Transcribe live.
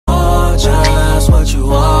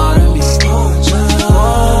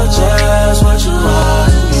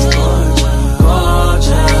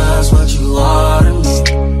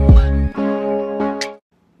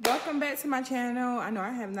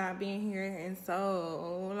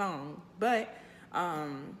so long. But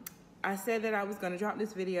I said that I was gonna drop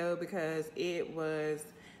this video because it was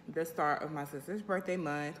the start of my sister's birthday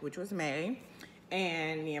month, which was May.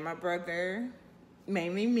 And me and my brother,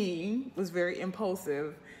 mainly me, was very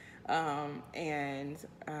impulsive. As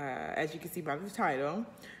you can see by the title,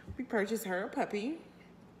 we purchased her a puppy.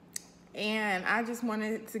 And I just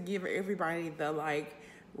wanted to give everybody the like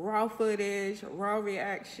raw footage, raw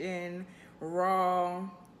reaction, raw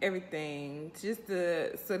everything, just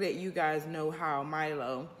so that you guys know how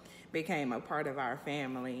Milo became a part of our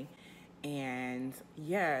family. And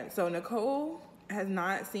yeah, so Nicole has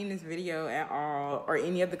not seen this video at all, or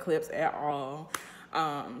any of the clips at all.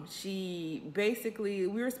 She basically,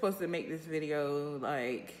 we were supposed to make this video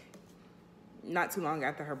like not too long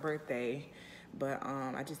after her birthday, but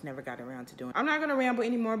I just never got around to doing it. I'm not gonna ramble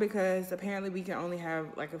anymore because apparently we can only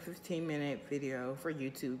have like a 15-minute video for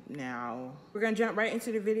YouTube now. We're gonna jump right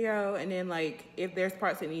into the video, and then like if there's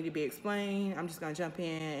parts that need to be explained, I'm just gonna jump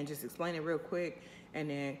in and just explain it real quick and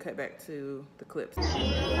then cut back to the clips. Oh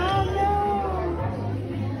no!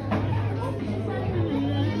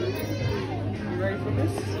 You ready for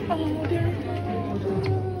this? Oh dear.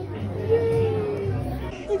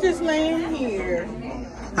 He's just laying here.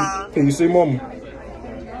 Can you see Mama?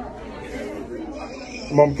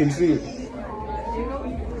 Mama, can you see it?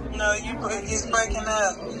 No, he's breaking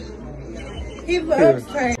up. He loves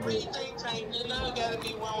pain. You know, it gotta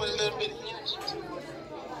be one with a little bit of energy.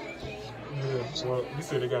 Yeah, well, you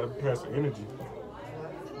said they gotta pass the energy.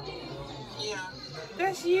 Yeah.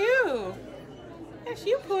 That's you. That's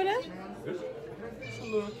you, Puddin'. It's a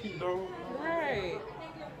little cute dog. Right.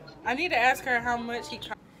 I need to ask her how much he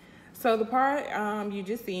cost. So the part you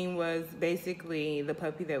just seen was basically the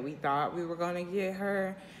puppy that we thought we were gonna get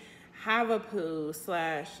her. Havapoo,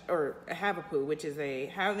 which is a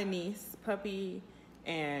Havanese puppy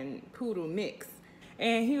and poodle mix.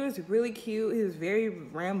 And he was really cute. He was very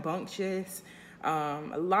rambunctious.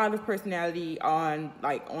 A lot of personality on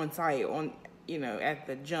site, at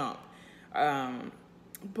the jump.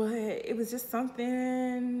 But it was just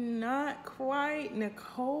something not quite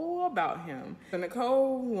Nicole about him. So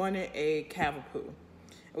Nicole wanted a Cavapoo,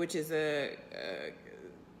 which is a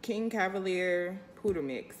King Cavalier poodle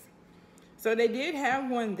mix. So they did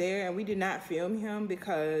have one there, and we did not film him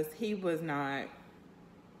because he was not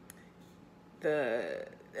the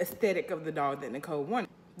aesthetic of the dog that Nicole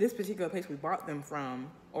wanted. This particular place we bought them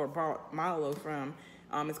from, or bought Milo from,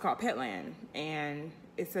 it's called Petland, and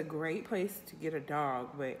it's a great place to get a dog,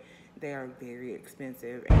 but they are very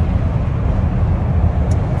expensive. So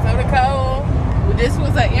Nicole, this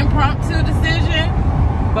was an impromptu decision,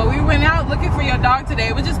 but we went out looking for your dog today.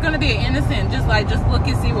 It was just gonna be an innocent, just look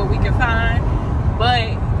and see what we can find.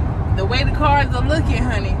 But the way the cars are looking,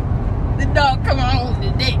 honey, the dog come home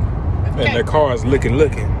today. Okay. And the car is looking.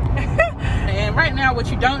 And right now,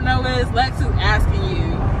 what you don't know is Lex is asking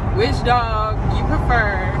you which dog you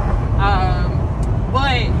prefer.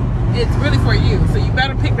 But it's really for you, so you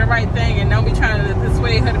better pick the right thing and don't be trying to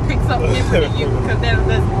persuade her to pick something different than you, because that's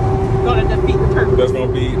gonna defeat the purpose.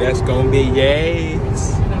 That's gonna be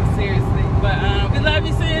yes. No, seriously. But we love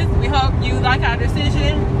you, sis. We hope you like our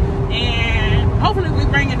decision, and hopefully we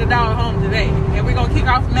bring in the dog home today. And we're gonna kick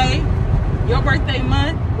off May, your birthday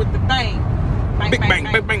month, with the bang. Bang, Big bang.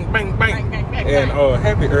 And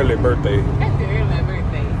happy early birthday. Happy early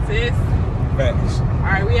birthday, sis. Thanks. All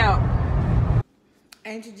right, we out.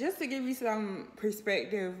 And just to give you some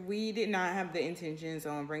perspective, we did not have the intentions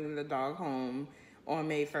on bringing the dog home on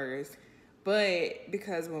May 1st. But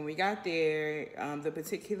because when we got there, the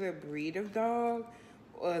particular breed of dog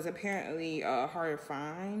was apparently hard to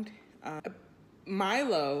find.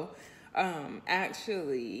 Milo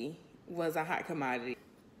actually was a hot commodity.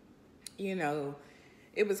 You know,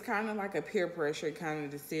 it was kind of like a peer pressure kind of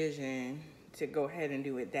decision to go ahead and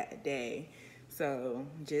do it that day. So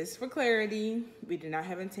just for clarity, we did not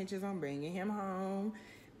have intentions on bringing him home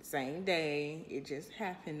the same day. It just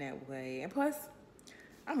happened that way. And plus,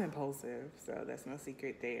 I'm impulsive, so that's no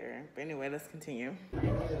secret there. But anyway, let's continue.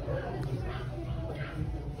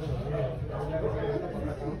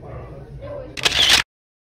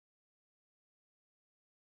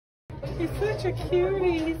 He's such a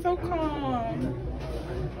cutie. He's so calm.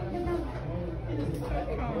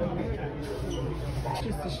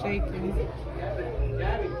 Just a shaking.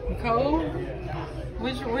 Nicole,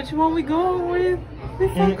 which one we going with?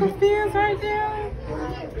 We're so confused right now.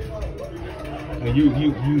 And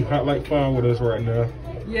you hot like fire with us right now.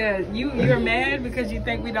 Yeah, you're mad because you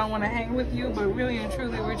think we don't want to hang with you, but really and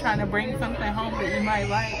truly we're trying to bring something home that you might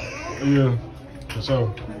like. Yeah, for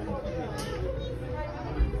sure.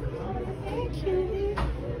 Hey, cutie.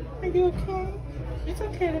 Are you okay? It's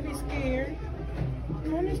okay to be scared. I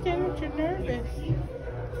understand that you're nervous.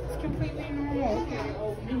 It's completely normal.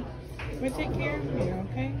 We'll take care of you,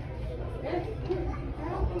 okay?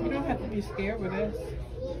 You don't have to be scared with us.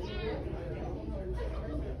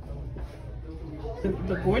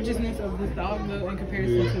 The gorgeousness of this dog, though, in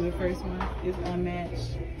comparison to the first one, is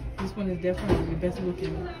unmatched. This one is definitely the best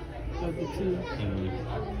looking of the two.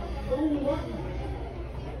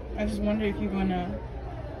 I just wonder if you're gonna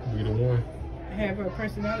Be the one. have a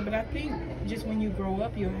personality, but I think just when you grow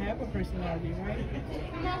up, you'll have a personality, right?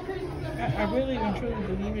 I really and truly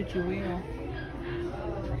believe that you will.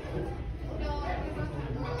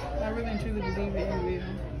 I really and truly believe that you will.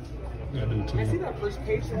 I do too. See that first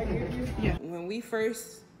page that I gave you? Yeah. When we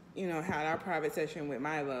first, had our private session with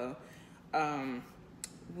Milö,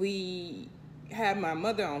 we had my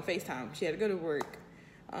mother on FaceTime. She had to go to work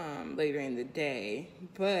later in the day,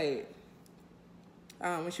 but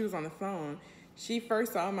when she was on the phone, she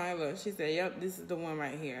first saw Milö. She said, "Yep, this is the one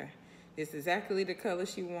right here. This is exactly the color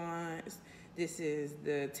she wants. This is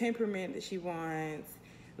the temperament that she wants.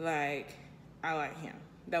 Like, I like him."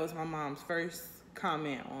 That was my mom's first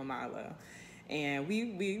comment on Milö. And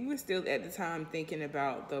we were still at the time thinking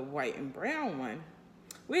about the white and brown one,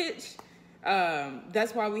 which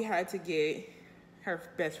that's why we had to get her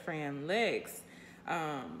best friend Lex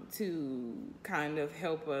to kind of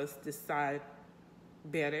help us decide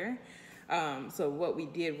better. So what we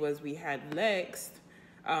did was we had Lex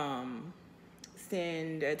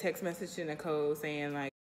send a text message to Nicole saying,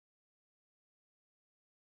 like,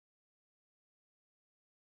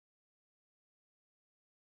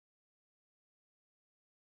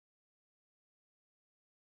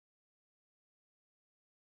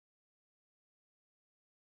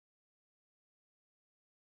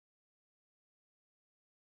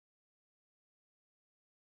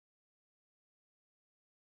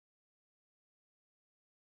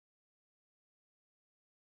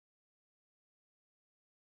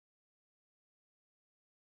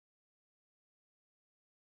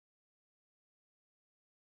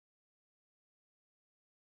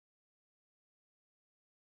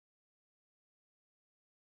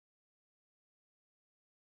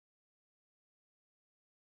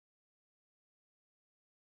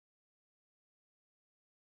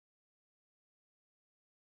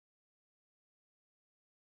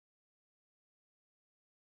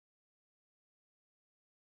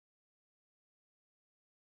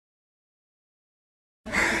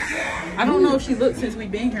 I don't know if she looked since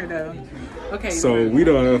we've been here though. Okay. So we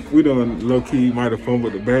done low key might have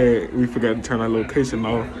fumbled the bag. We forgot to turn our location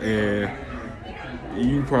off, and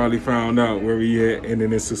you probably found out where we at, and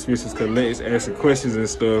then it's suspicious because Lex asking questions and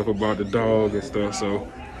stuff about the dog and stuff. So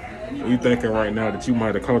we thinking right now that you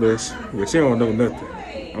might have caught us, but you don't know nothing.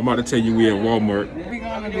 I'm about to tell you we at Walmart. We're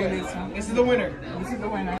gonna do this one. This is the winner. This is the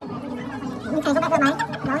winner.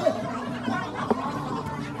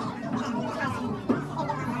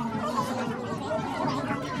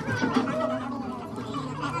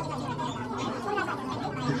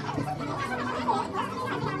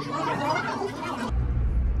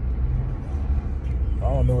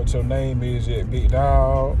 I don't know what your name is yet, big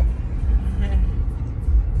dog.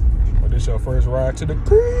 But this your first ride to the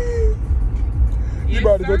crib. You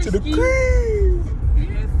about to go to the crib.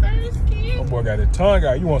 Yes, sir, My boy got his tongue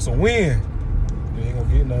out. You want some wind? You ain't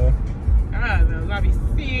gonna get none. Ah, the lobby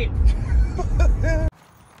sick.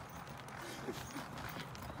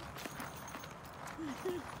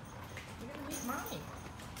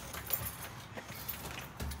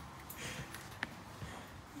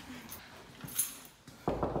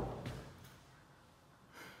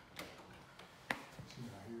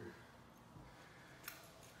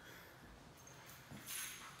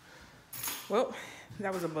 Well,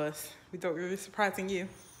 that was a bust. We thought we were surprising you.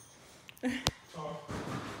 I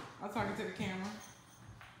was talking to the camera.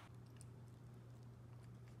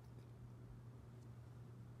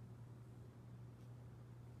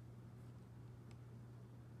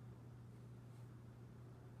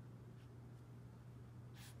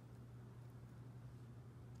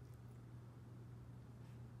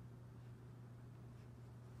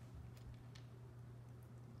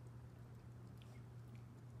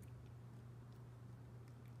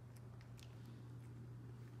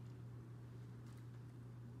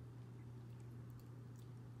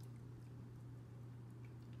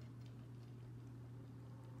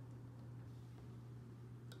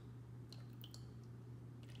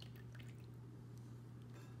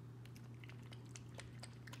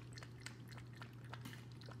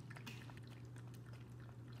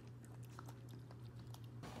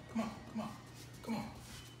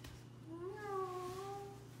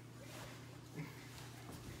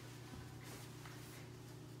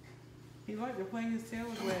 He liked to play his tail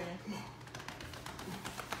was wagging.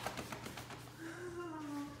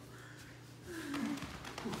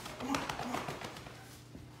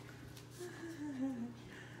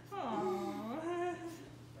 Aww.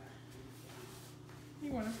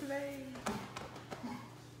 You wanna play?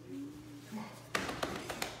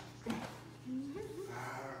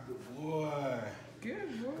 Good boy. Good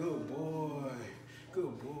boy. Good boy.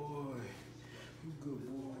 Good boy. Good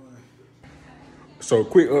boy. So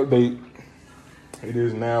quick update. It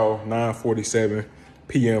is now 9:47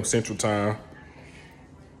 p.m. Central Time.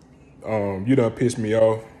 You done pissed me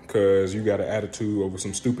off because you got an attitude over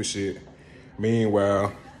some stupid shit.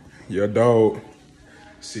 Meanwhile, your dog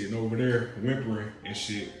sitting over there whimpering and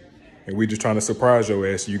shit. And we just trying to surprise your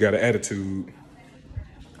ass. You got an attitude.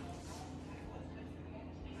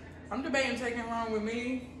 I'm debating taking wrong with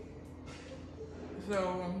me.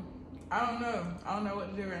 So, I don't know. I don't know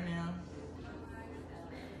what to do right now.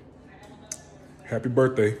 Happy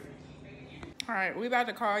birthday. All right, we about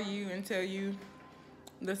to call you and tell you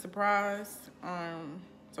the surprise.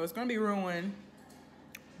 So it's gonna be ruined,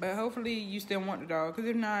 but hopefully you still want the dog. Cause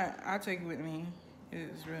if not, I'll take it with me.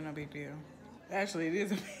 It's really no big deal. Actually, it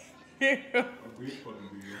is a big deal.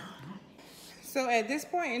 So at this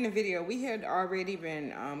point in the video, we had already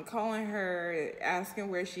been calling her, asking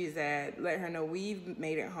where she's at, let her know we've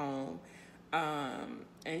made it home.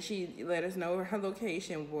 And she let us know where her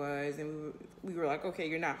location was, and we were like, okay,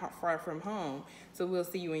 you're not far from home, so we'll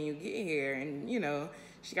see you when you get here. And you know,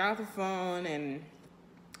 she got off the phone and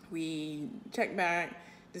we checked back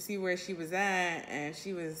to see where she was at, and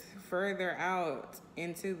she was further out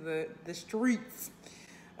into the streets.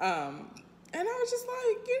 And I was just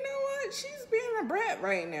like, you know what? She's being a brat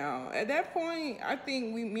right now. At that point, I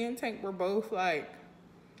think me and Tank were both like,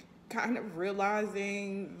 kind of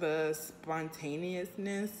realizing the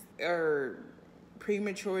spontaneousness or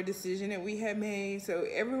premature decision that we had made. So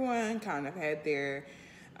everyone kind of had their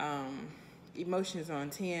emotions on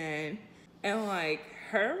 10. And like,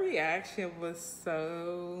 her reaction was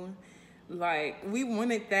so, like, we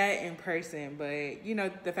wanted that in person, but you know,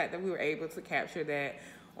 the fact that we were able to capture that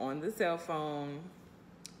on the cell phone,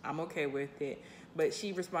 I'm okay with it. But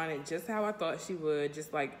she responded just how I thought she would,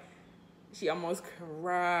 just like, she almost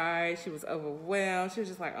cried. She was overwhelmed. She was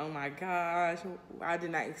just like, oh my gosh, I did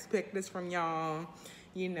not expect this from y'all.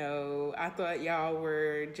 You know, I thought y'all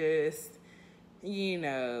were just, you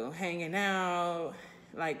know, hanging out.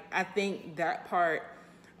 Like, I think that part,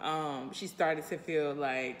 she started to feel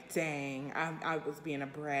like, dang, I was being a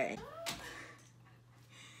brat.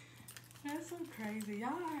 That's so crazy.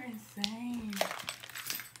 Y'all are insane.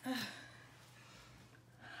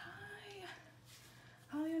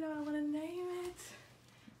 I don't even know what I want to name it.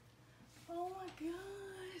 Oh my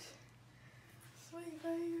gosh. Sweet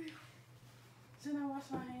baby. Shouldn't I wash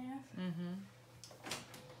my hands? Mm-hmm.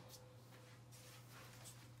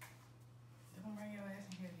 Don't bring your ass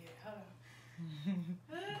in here yet. Hold on.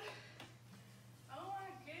 Oh my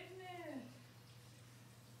goodness.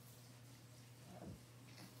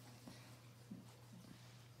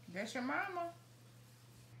 That's your mama.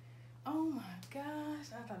 Oh my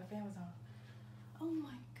gosh. I thought the fan was on. Oh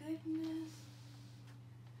my goodness.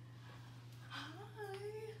 Hi. Hi.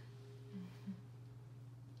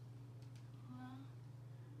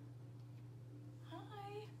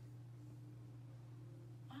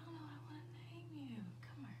 I don't know what I want to name you.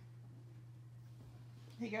 Come here.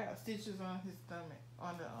 He got stitches on his stomach,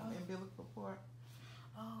 on the umbilical part.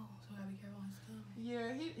 Oh, so I gotta be careful on his stomach.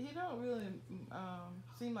 Yeah, he don't really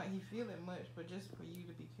seem like he feel it much, but just for you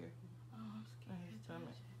to be careful. Oh, I'm scared. On his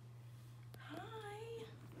stomach. Hi.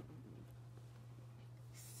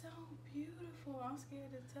 So beautiful. I'm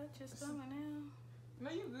scared to touch your stomach now. No,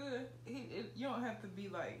 you good. You don't have to be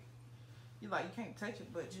like, you can't touch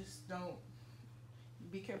it, but just don't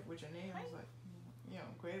be careful with your nails. Like, you know,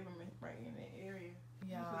 grab them right in the area.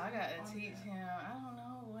 Yeah, I gotta teach him. I don't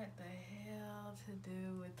know what the hell to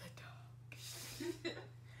do with the dog.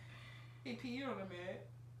 He peed on the mat.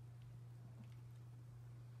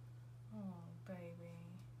 Oh, baby.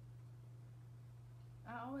 I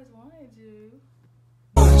always wanted you.